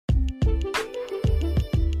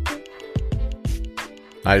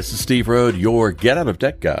Hi, this is Steve Rode, your Get Out of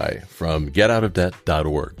Debt guy from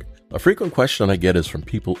getoutofdebt.org. A frequent question I get is from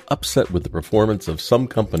people upset with the performance of some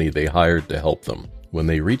company they hired to help them. When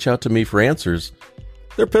they reach out to me for answers,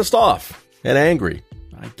 they're pissed off and angry.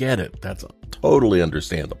 I get it. That's totally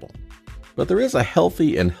understandable. But there is a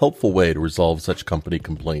healthy and helpful way to resolve such company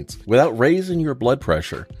complaints without raising your blood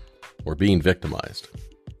pressure or being victimized.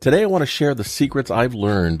 Today, I want to share the secrets I've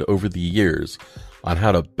learned over the years on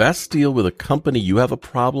how to best deal with a company you have a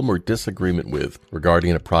problem or disagreement with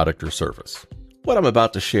regarding a product or service. What I'm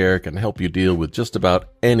about to share can help you deal with just about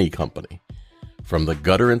any company, from the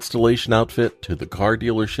gutter installation outfit to the car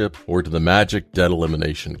dealership or to the magic debt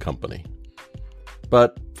elimination company.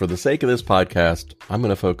 But for the sake of this podcast, I'm going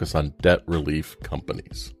to focus on debt relief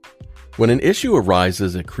companies. When an issue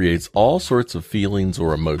arises, it creates all sorts of feelings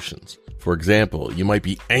or emotions. For example, you might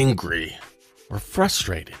be angry or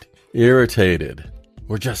frustrated, irritated,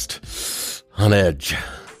 or just on edge.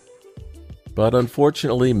 But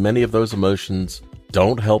unfortunately, many of those emotions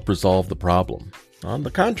don't help resolve the problem. On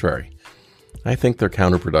the contrary, I think they're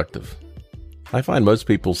counterproductive. I find most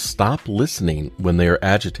people stop listening when they are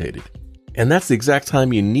agitated, and that's the exact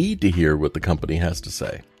time you need to hear what the company has to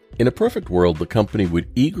say. In a perfect world, the company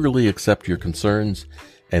would eagerly accept your concerns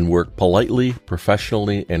and work politely,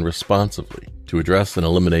 professionally, and responsively to address and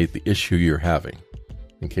eliminate the issue you're having.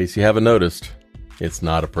 In case you haven't noticed, it's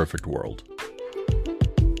not a perfect world.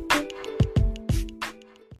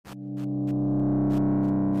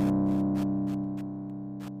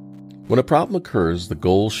 When a problem occurs, the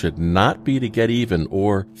goal should not be to get even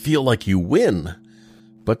or feel like you win,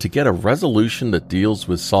 but to get a resolution that deals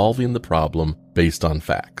with solving the problem based on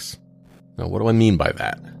facts. Now, what do I mean by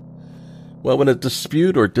that? Well, when a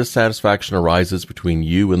dispute or dissatisfaction arises between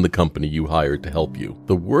you and the company you hired to help you,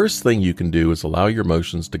 the worst thing you can do is allow your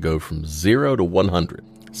emotions to go from 0 to 100.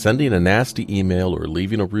 Sending a nasty email or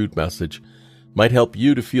leaving a rude message might help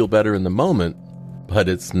you to feel better in the moment, but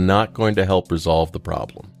it's not going to help resolve the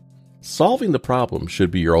problem. Solving the problem should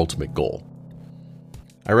be your ultimate goal.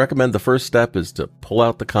 I recommend the first step is to pull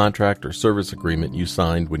out the contract or service agreement you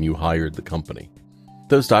signed when you hired the company.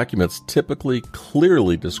 Those documents typically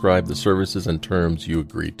clearly describe the services and terms you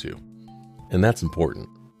agreed to, and that's important.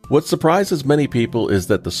 What surprises many people is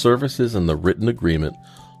that the services in the written agreement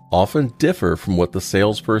often differ from what the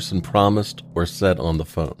salesperson promised or said on the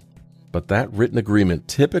phone. But that written agreement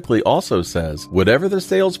typically also says whatever the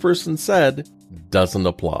salesperson said doesn't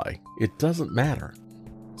apply. It doesn't matter.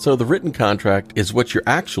 So the written contract is what you're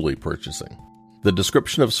actually purchasing. The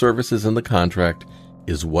description of services in the contract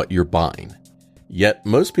is what you're buying. Yet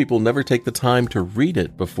most people never take the time to read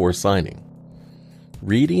it before signing.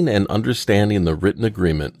 Reading and understanding the written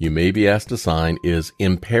agreement you may be asked to sign is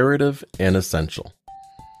imperative and essential.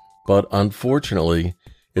 But unfortunately,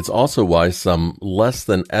 it's also why some less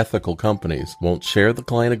than ethical companies won't share the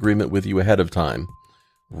client agreement with you ahead of time,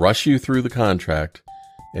 rush you through the contract,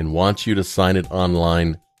 and want you to sign it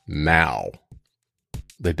online now.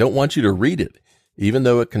 They don't want you to read it, even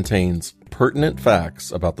though it contains pertinent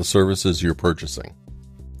facts about the services you're purchasing.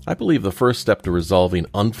 I believe the first step to resolving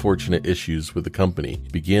unfortunate issues with the company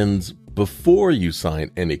begins before you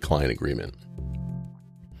sign any client agreement.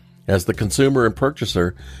 As the consumer and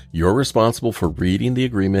purchaser, you're responsible for reading the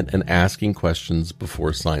agreement and asking questions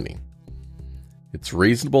before signing. It's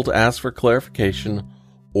reasonable to ask for clarification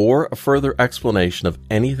or a further explanation of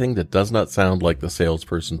anything that does not sound like the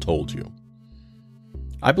salesperson told you.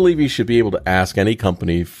 I believe you should be able to ask any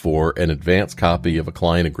company for an advance copy of a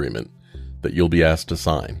client agreement that you'll be asked to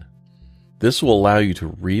sign. This will allow you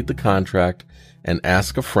to read the contract and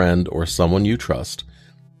ask a friend or someone you trust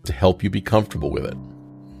to help you be comfortable with it.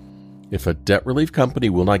 If a debt relief company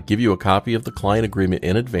will not give you a copy of the client agreement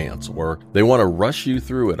in advance, or they want to rush you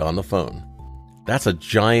through it on the phone, that's a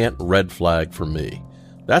giant red flag for me.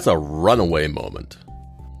 That's a runaway moment.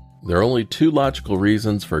 There are only two logical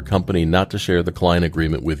reasons for a company not to share the client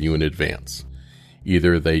agreement with you in advance.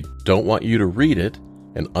 Either they don't want you to read it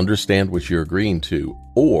and understand what you're agreeing to,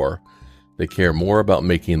 or they care more about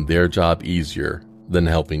making their job easier than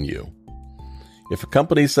helping you. If a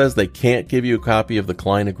company says they can't give you a copy of the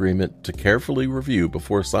client agreement to carefully review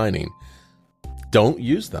before signing, don't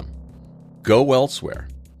use them. Go elsewhere.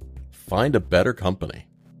 Find a better company.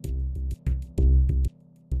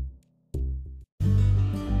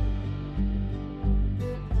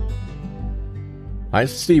 Hi,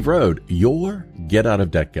 this is Steve Rode, your Get Out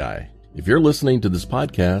of Debt guy. If you're listening to this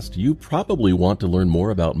podcast, you probably want to learn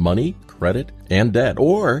more about money, credit, and debt,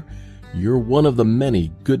 or you're one of the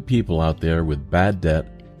many good people out there with bad debt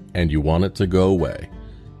and you want it to go away.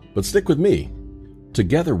 But stick with me.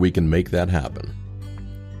 Together we can make that happen.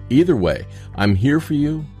 Either way, I'm here for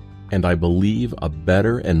you, and I believe a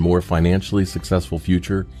better and more financially successful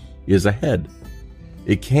future is ahead.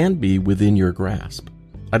 It can be within your grasp.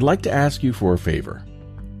 I'd like to ask you for a favor.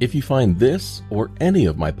 If you find this or any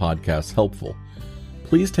of my podcasts helpful,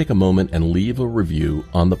 please take a moment and leave a review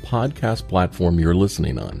on the podcast platform you're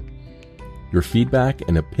listening on. Your feedback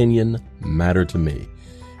and opinion matter to me,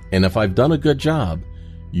 and if I've done a good job,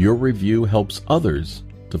 your review helps others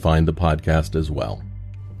to find the podcast as well.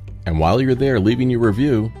 And while you're there leaving your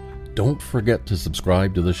review, don't forget to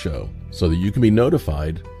subscribe to the show so that you can be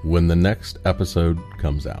notified when the next episode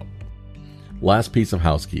comes out. Last piece of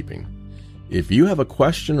housekeeping. If you have a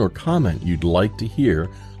question or comment you'd like to hear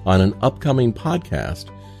on an upcoming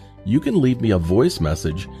podcast, you can leave me a voice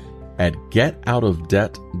message at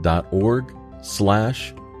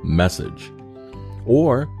getoutofdebt.org/message,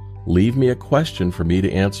 or leave me a question for me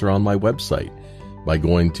to answer on my website by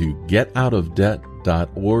going to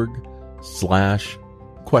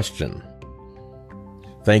getoutofdebt.org/question.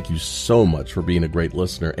 Thank you so much for being a great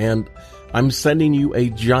listener, and I'm sending you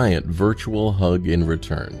a giant virtual hug in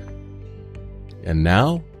return. And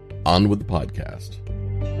now, on with the podcast.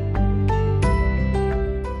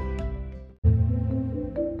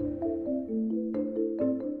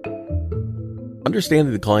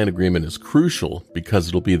 Understanding the client agreement is crucial because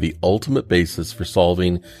it'll be the ultimate basis for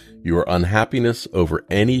solving your unhappiness over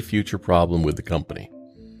any future problem with the company.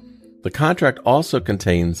 The contract also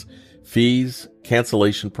contains fees,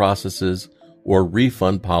 cancellation processes, or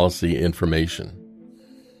refund policy information.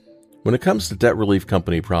 When it comes to debt relief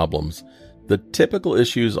company problems, the typical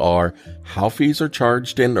issues are how fees are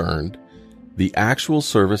charged and earned, the actual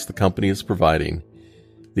service the company is providing,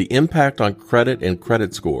 the impact on credit and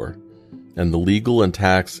credit score, and the legal and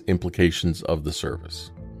tax implications of the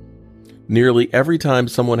service. Nearly every time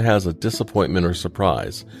someone has a disappointment or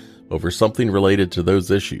surprise over something related to those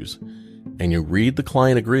issues, and you read the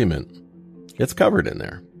client agreement, it's covered in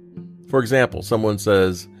there. For example, someone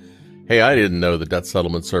says, "Hey, I didn't know the debt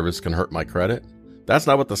settlement service can hurt my credit. That's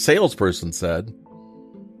not what the salesperson said."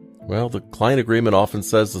 Well, the client agreement often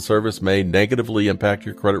says the service may negatively impact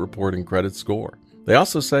your credit report and credit score. They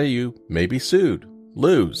also say you may be sued,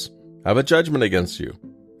 lose, have a judgment against you,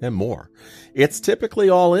 and more. It's typically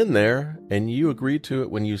all in there, and you agreed to it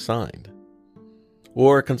when you signed.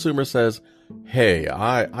 Or a consumer says, "Hey,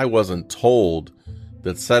 I wasn't told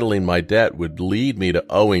that settling my debt would lead me to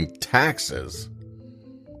owing taxes."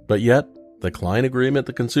 But yet, the client agreement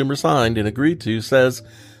the consumer signed and agreed to says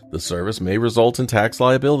the service may result in tax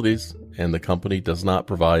liabilities, and the company does not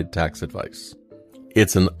provide tax advice.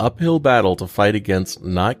 It's an uphill battle to fight against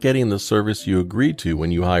not getting the service you agreed to when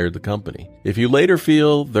you hired the company, if you later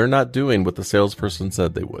feel they're not doing what the salesperson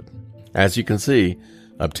said they would. As you can see,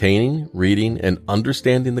 obtaining, reading, and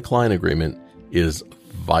understanding the client agreement is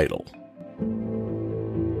vital.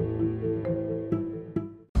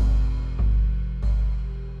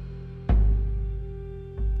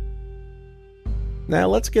 Now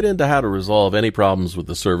let's get into how to resolve any problems with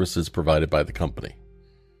the services provided by the company.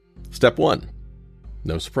 Step 1.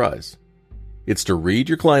 No surprise. It's to read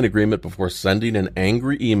your client agreement before sending an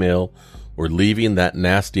angry email or leaving that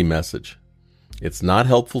nasty message. It's not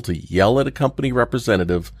helpful to yell at a company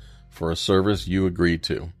representative for a service you agreed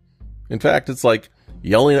to. In fact, it's like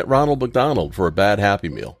yelling at Ronald McDonald for a bad Happy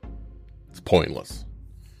Meal. It's pointless.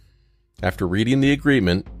 After reading the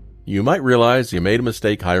agreement, you might realize you made a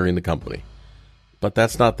mistake hiring the company. But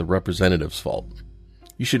that's not the representative's fault.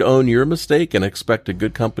 You should own your mistake and expect a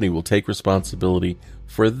good company will take responsibility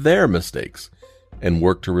for their mistakes and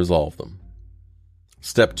work to resolve them.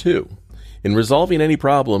 Step 2. In resolving any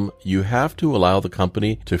problem, you have to allow the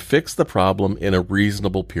company to fix the problem in a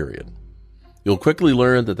reasonable period. You'll quickly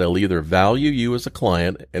learn that they'll either value you as a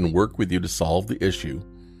client and work with you to solve the issue,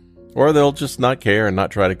 or they'll just not care and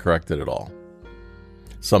not try to correct it at all.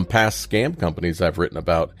 Some past scam companies I've written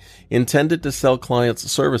about intended to sell clients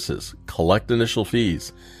services, collect initial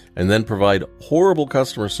fees, and then provide horrible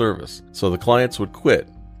customer service so the clients would quit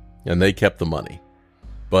and they kept the money.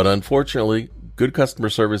 But unfortunately, good customer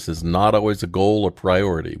service is not always a goal or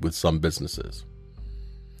priority with some businesses.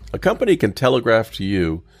 A company can telegraph to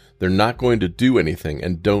you they're not going to do anything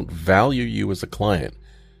and don't value you as a client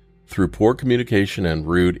through poor communication and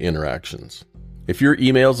rude interactions. If your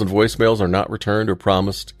emails and voicemails are not returned or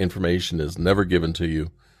promised information is never given to you,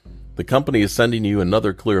 the company is sending you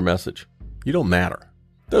another clear message. You don't matter.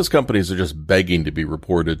 Those companies are just begging to be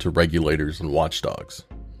reported to regulators and watchdogs.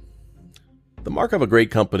 The mark of a great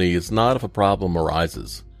company is not if a problem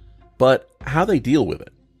arises, but how they deal with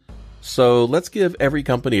it. So let's give every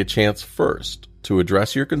company a chance first to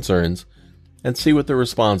address your concerns and see what their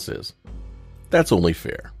response is. That's only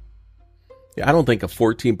fair. I don't think a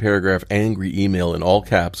 14-paragraph angry email in all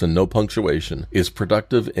caps and no punctuation is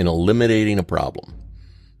productive in eliminating a problem.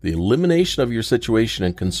 The elimination of your situation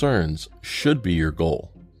and concerns should be your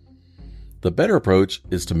goal. The better approach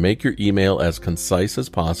is to make your email as concise as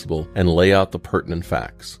possible and lay out the pertinent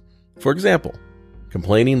facts. For example,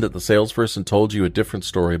 complaining that the salesperson told you a different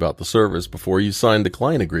story about the service before you signed the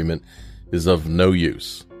client agreement is of no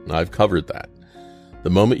use. I've covered that. The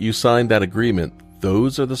moment you signed that agreement,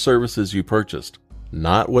 those are the services you purchased,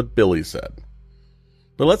 not what Billy said.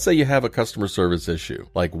 But let's say you have a customer service issue,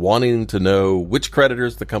 like wanting to know which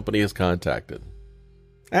creditors the company has contacted.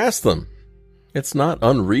 Ask them. It's not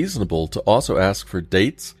unreasonable to also ask for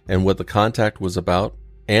dates and what the contact was about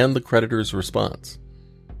and the creditor's response.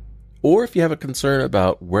 Or if you have a concern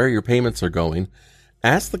about where your payments are going,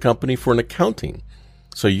 ask the company for an accounting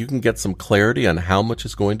so you can get some clarity on how much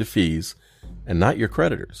is going to fees and not your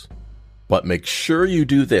creditors. But make sure you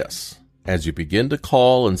do this. As you begin to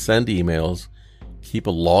call and send emails, keep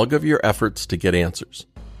a log of your efforts to get answers.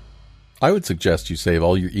 I would suggest you save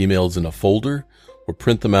all your emails in a folder or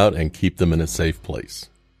print them out and keep them in a safe place.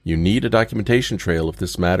 You need a documentation trail if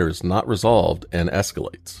this matter is not resolved and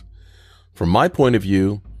escalates. From my point of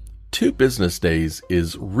view, 2 business days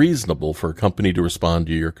is reasonable for a company to respond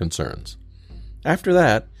to your concerns. After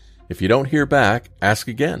that, if you don't hear back, ask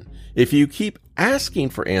again. If you keep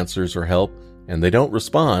asking for answers or help and they don't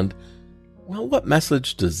respond, well, what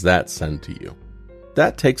message does that send to you?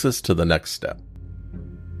 That takes us to the next step.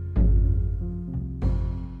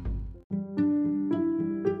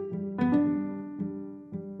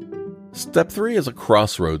 Step 3 is a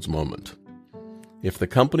crossroads moment. If the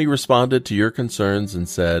company responded to your concerns and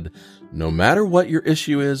said, "No matter what your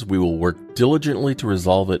issue is, we will work diligently to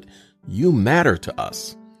resolve it. You matter to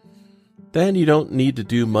us," then you don't need to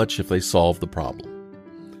do much if they solve the problem.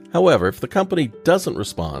 However, if the company doesn't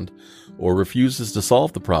respond or refuses to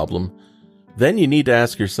solve the problem, then you need to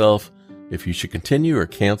ask yourself if you should continue or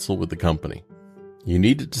cancel with the company. You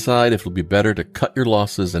need to decide if it'll be better to cut your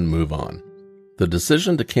losses and move on. The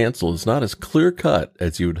decision to cancel is not as clear-cut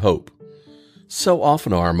as you would hope. So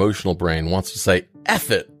often our emotional brain wants to say, "F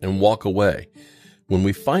it," and walk away when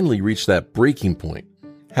we finally reach that breaking point.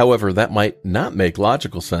 However, that might not make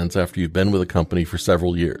logical sense after you've been with a company for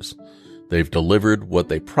several years. They've delivered what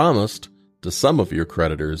they promised to some of your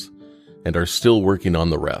creditors and are still working on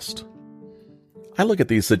the rest. I look at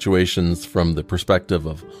these situations from the perspective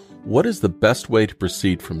of what is the best way to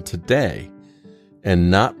proceed from today and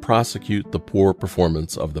not prosecute the poor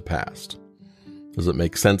performance of the past. Does it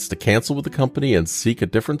make sense to cancel with the company and seek a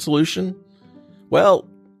different solution? Well,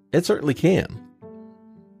 it certainly can.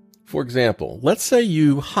 For example, let's say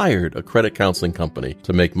you hired a credit counseling company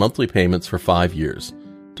to make monthly payments for 5 years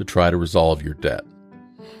to try to resolve your debt.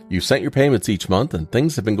 You sent your payments each month and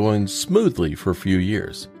things have been going smoothly for a few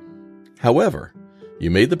years. However,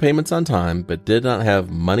 you made the payments on time but did not have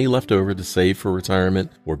money left over to save for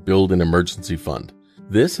retirement or build an emergency fund.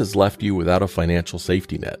 This has left you without a financial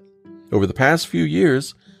safety net. Over the past few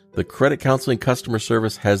years, the credit counseling customer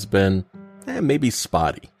service has been maybe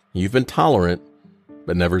spotty. You've been tolerant,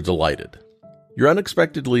 but never delighted. You're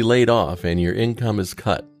unexpectedly laid off and your income is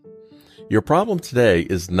cut. Your problem today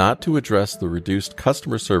is not to address the reduced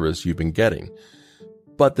customer service you've been getting,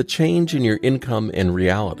 but the change in your income and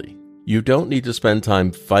reality. You don't need to spend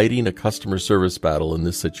time fighting a customer service battle in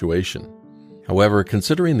this situation. However,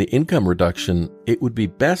 considering the income reduction, it would be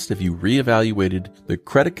best if you reevaluated the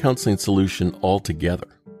credit counseling solution altogether.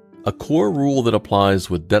 A core rule that applies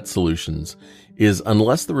with debt solutions is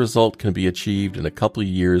unless the result can be achieved in a couple of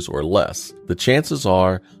years or less, the chances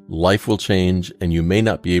are life will change and you may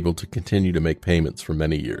not be able to continue to make payments for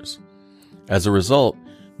many years. As a result,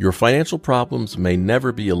 your financial problems may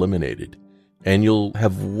never be eliminated, and you'll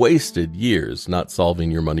have wasted years not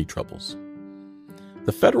solving your money troubles.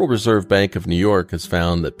 The Federal Reserve Bank of New York has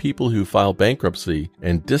found that people who file bankruptcy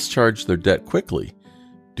and discharge their debt quickly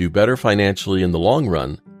do better financially in the long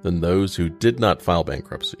run than those who did not file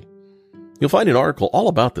bankruptcy. You'll find an article all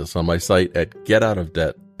about this on my site at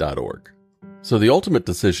getoutofdebt.org. So the ultimate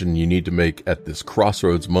decision you need to make at this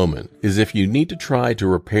crossroads moment is if you need to try to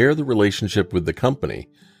repair the relationship with the company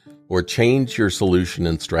or change your solution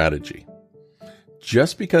and strategy.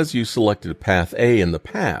 Just because you selected path A in the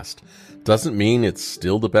past doesn't mean it's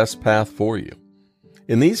still the best path for you.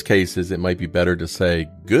 In these cases, it might be better to say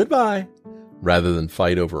goodbye rather than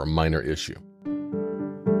fight over a minor issue.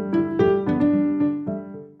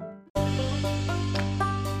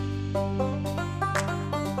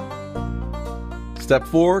 Step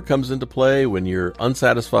 4 comes into play when you're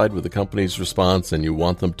unsatisfied with the company's response and you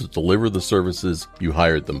want them to deliver the services you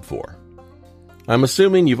hired them for. I'm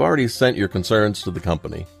assuming you've already sent your concerns to the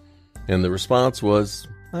company, and the response was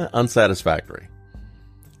unsatisfactory.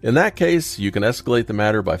 In that case, you can escalate the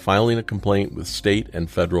matter by filing a complaint with state and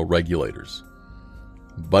federal regulators.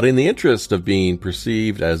 But in the interest of being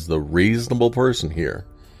perceived as the reasonable person here,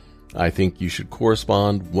 I think you should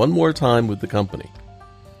correspond one more time with the company.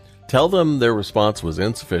 Tell them their response was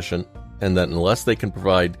insufficient and that unless they can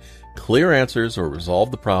provide clear answers or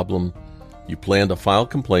resolve the problem, you plan to file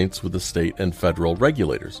complaints with the state and federal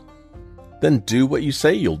regulators. Then do what you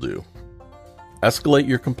say you'll do. Escalate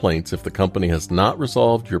your complaints if the company has not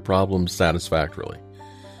resolved your problems satisfactorily.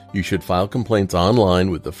 You should file complaints online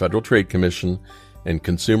with the Federal Trade Commission and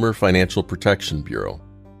Consumer Financial Protection Bureau.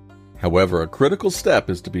 However, a critical step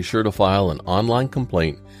is to be sure to file an online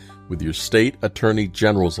complaint with your state attorney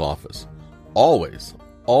general's office. Always,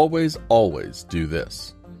 always, always do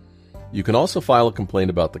this. You can also file a complaint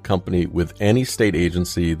about the company with any state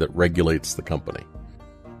agency that regulates the company.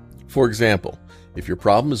 For example, if your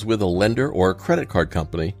problem is with a lender or a credit card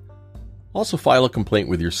company, also file a complaint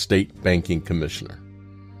with your state banking commissioner.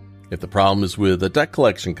 If the problem is with a debt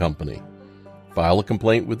collection company, file a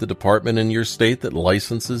complaint with the department in your state that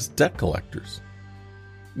licenses debt collectors.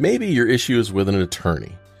 Maybe your issue is with an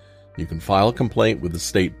attorney. You can file a complaint with the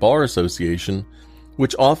State Bar Association,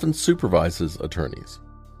 which often supervises attorneys.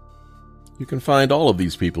 You can find all of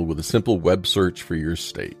these people with a simple web search for your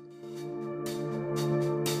state.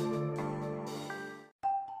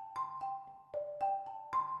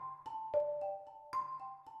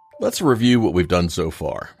 Let's review what we've done so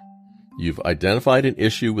far. You've identified an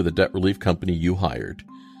issue with a debt relief company you hired.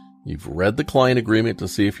 You've read the client agreement to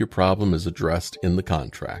see if your problem is addressed in the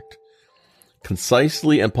contract.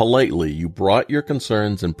 Concisely and politely, you brought your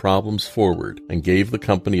concerns and problems forward and gave the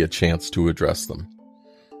company a chance to address them.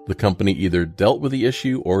 The company either dealt with the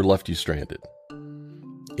issue or left you stranded.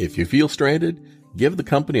 If you feel stranded, give the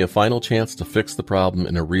company a final chance to fix the problem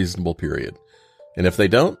in a reasonable period. And if they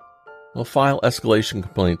don't, well, file escalation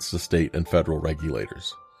complaints to state and federal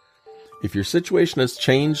regulators. If your situation has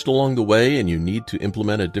changed along the way and you need to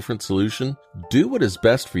implement a different solution, do what is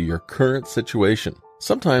best for your current situation.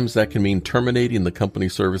 Sometimes that can mean terminating the company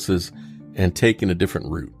services and taking a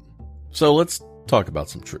different route. So let's talk about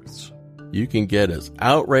some truths. You can get as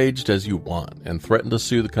outraged as you want and threaten to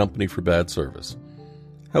sue the company for bad service.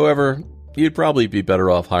 However, you'd probably be better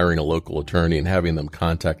off hiring a local attorney and having them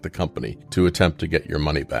contact the company to attempt to get your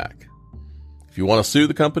money back. If you want to sue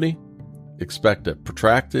the company, expect a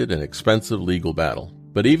protracted and expensive legal battle.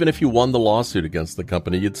 But even if you won the lawsuit against the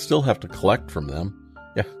company, you'd still have to collect from them.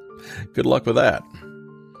 Yeah, good luck with that.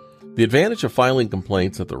 The advantage of filing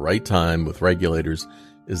complaints at the right time with regulators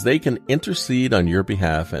is they can intercede on your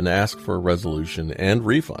behalf and ask for a resolution and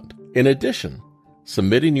refund. In addition,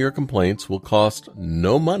 submitting your complaints will cost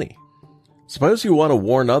no money. Suppose you want to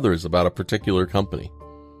warn others about a particular company.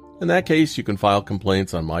 In that case, you can file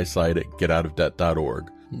complaints on my site at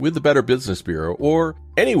getoutofdebt.org, with the Better Business Bureau, or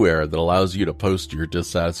anywhere that allows you to post your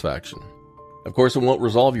dissatisfaction. Of course, it won't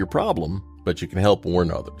resolve your problem, but you can help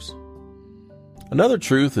warn others. Another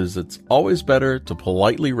truth is it's always better to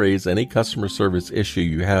politely raise any customer service issue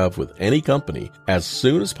you have with any company as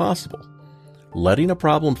soon as possible. Letting a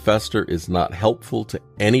problem fester is not helpful to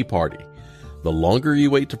any party. The longer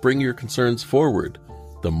you wait to bring your concerns forward,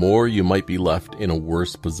 the more you might be left in a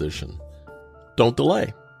worse position. Don't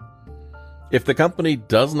delay. If the company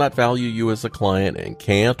does not value you as a client and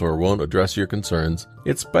can't or won't address your concerns,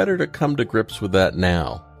 it's better to come to grips with that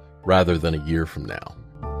now, rather than a year from now.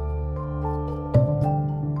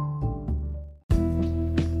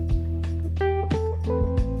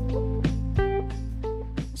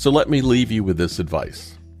 So let me leave you with this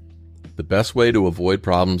advice. The best way to avoid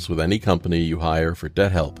problems with any company you hire for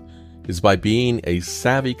debt help is by being a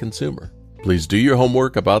savvy consumer. Please do your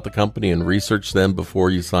homework about the company and research them before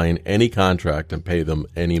you sign any contract and pay them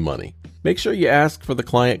any money. Make sure you ask for the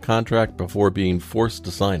client contract before being forced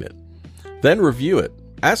to sign it. Then review it.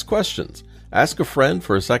 Ask questions. Ask a friend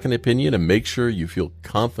for a second opinion and make sure you feel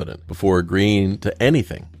confident before agreeing to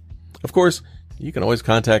anything. Of course, you can always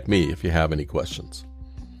contact me if you have any questions.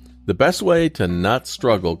 The best way to not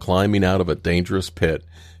struggle climbing out of a dangerous pit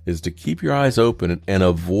is to keep your eyes open and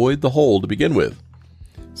avoid the hole to begin with.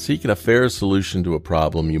 Seeking a fair solution to a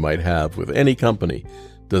problem you might have with any company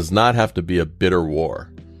does not have to be a bitter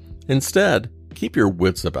war. Instead, keep your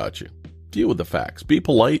wits about you. Deal with the facts, be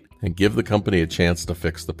polite, and give the company a chance to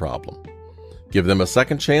fix the problem. Give them a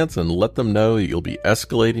second chance and let them know you'll be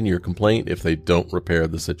escalating your complaint if they don't repair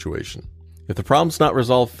the situation. If the problem's not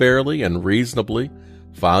resolved fairly and reasonably,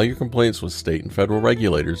 file your complaints with state and federal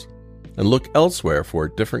regulators and look elsewhere for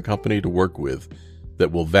a different company to work with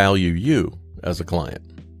that will value you as a client.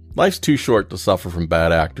 Life's too short to suffer from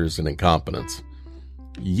bad actors and incompetence.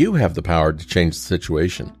 You have the power to change the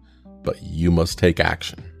situation, but you must take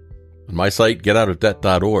action. On my site,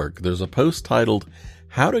 getoutofdebt.org, there's a post titled,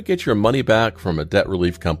 How to Get Your Money Back from a Debt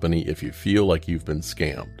Relief Company If You Feel Like You've Been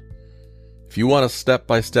Scammed. If you want a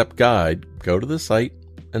step-by-step guide, go to the site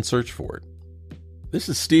and search for it. This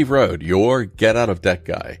is Steve Rode, your Get Out of Debt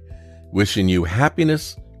guy, wishing you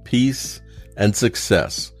happiness, peace, and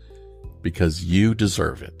success because you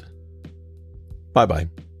deserve it. Bye-bye.